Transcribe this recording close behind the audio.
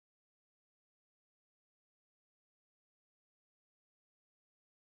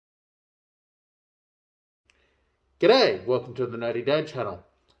G'day, welcome to the Nerdy Dad channel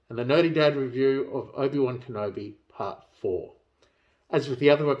and the Nerdy Dad review of Obi-Wan Kenobi Part 4. As with the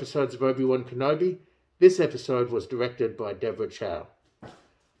other episodes of Obi-Wan Kenobi, this episode was directed by Deborah Chow.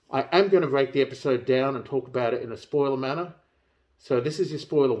 I am going to break the episode down and talk about it in a spoiler manner, so this is your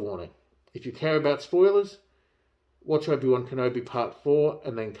spoiler warning. If you care about spoilers, watch Obi-Wan Kenobi Part 4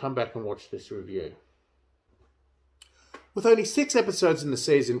 and then come back and watch this review. With only 6 episodes in the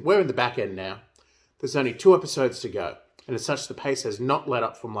season, we're in the back end now. There's only 2 episodes to go, and as such the pace has not let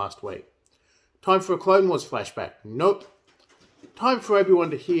up from last week. Time for a Clone Wars flashback? Nope. Time for Obi-Wan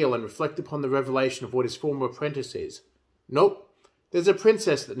to heal and reflect upon the revelation of what his former apprentice is? Nope. There's a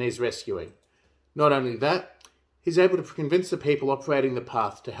princess that needs rescuing. Not only that, he's able to convince the people operating the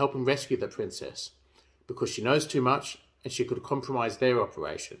path to help him rescue the princess, because she knows too much and she could compromise their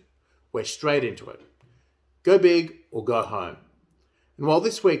operation. We're straight into it. Go big or go home. And while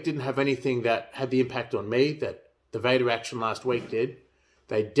this week didn't have anything that had the impact on me that the Vader action last week did,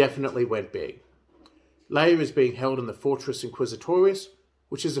 they definitely went big. Leia is being held in the Fortress Inquisitorius,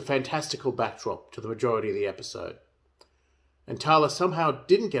 which is a fantastical backdrop to the majority of the episode. And Tala somehow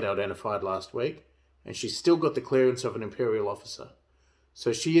didn't get identified last week, and she's still got the clearance of an Imperial officer.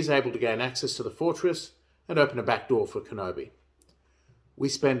 So she is able to gain access to the fortress and open a back door for Kenobi. We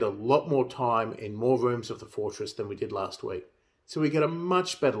spend a lot more time in more rooms of the fortress than we did last week, so we get a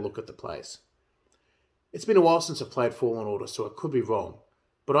much better look at the place. It's been a while since I've played Fallen Order, so I could be wrong,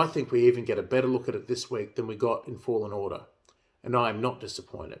 but I think we even get a better look at it this week than we got in Fallen Order, and I am not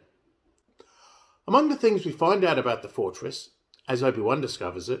disappointed. Among the things we find out about the fortress, as Obi-Wan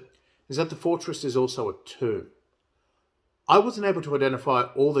discovers it, is that the fortress is also a tomb. I wasn't able to identify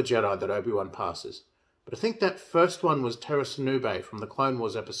all the Jedi that Obi-Wan passes, but I think that first one was Terra Sinube from the Clone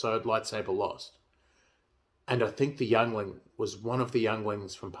Wars episode Lightsaber Lost. And I think the youngling was one of the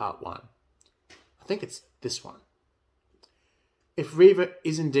younglings from Part 1. I think it's this one. If Reva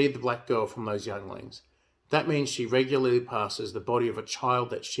is indeed the black girl from those younglings, that means she regularly passes the body of a child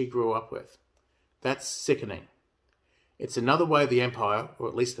that she grew up with. That's sickening. It's another way the Empire, or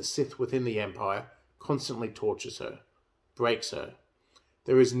at least the Sith within the Empire, constantly tortures her, breaks her.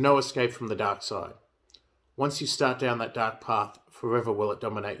 There is no escape from the dark side. Once you start down that dark path, forever will it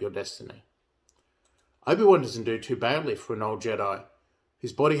dominate your destiny. Obi-Wan doesn't do too badly for an old Jedi,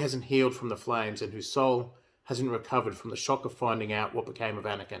 whose body hasn't healed from the flames and whose soul hasn't recovered from the shock of finding out what became of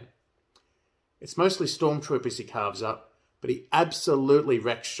Anakin. It's mostly stormtroopers he carves up, but he absolutely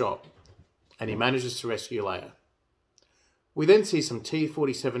wrecks shop, and he manages to rescue Leia. We then see some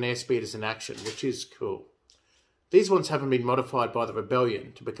T-47 airspeeders in action, which is cool. These ones haven't been modified by the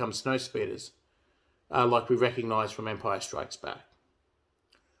Rebellion to become snowspeeders, like we recognise from Empire Strikes Back.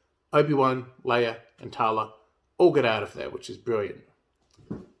 Obi-Wan, Leia, and Tala all get out of there, which is brilliant.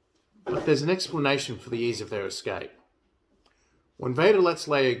 But there's an explanation for the ease of their escape. When Vader lets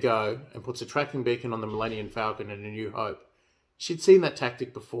Leia go and puts a tracking beacon on the Millennium Falcon in A New Hope, she'd seen that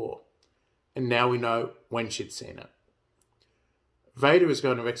tactic before, and now we know when she'd seen it. Vader is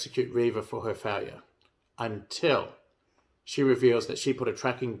going to execute Reva for her failure, until she reveals that she put a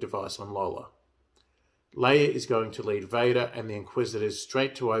tracking device on Lola. Leia is going to lead Vader and the Inquisitors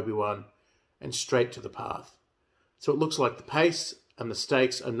straight to Obi-Wan and straight to the path. So it looks like the pace and the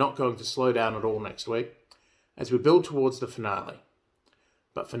stakes are not going to slow down at all next week as we build towards the finale.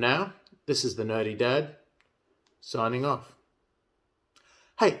 But for now, this is the Nerdy Dad, signing off.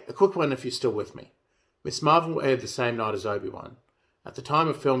 Hey, a quick one if you're still with me. Miss Marvel aired the same night as Obi-Wan. At the time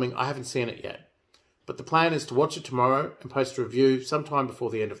of filming, I haven't seen it yet, but the plan is to watch it tomorrow and post a review sometime before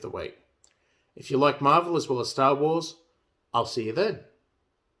the end of the week. If you like Marvel as well as Star Wars, I'll see you then.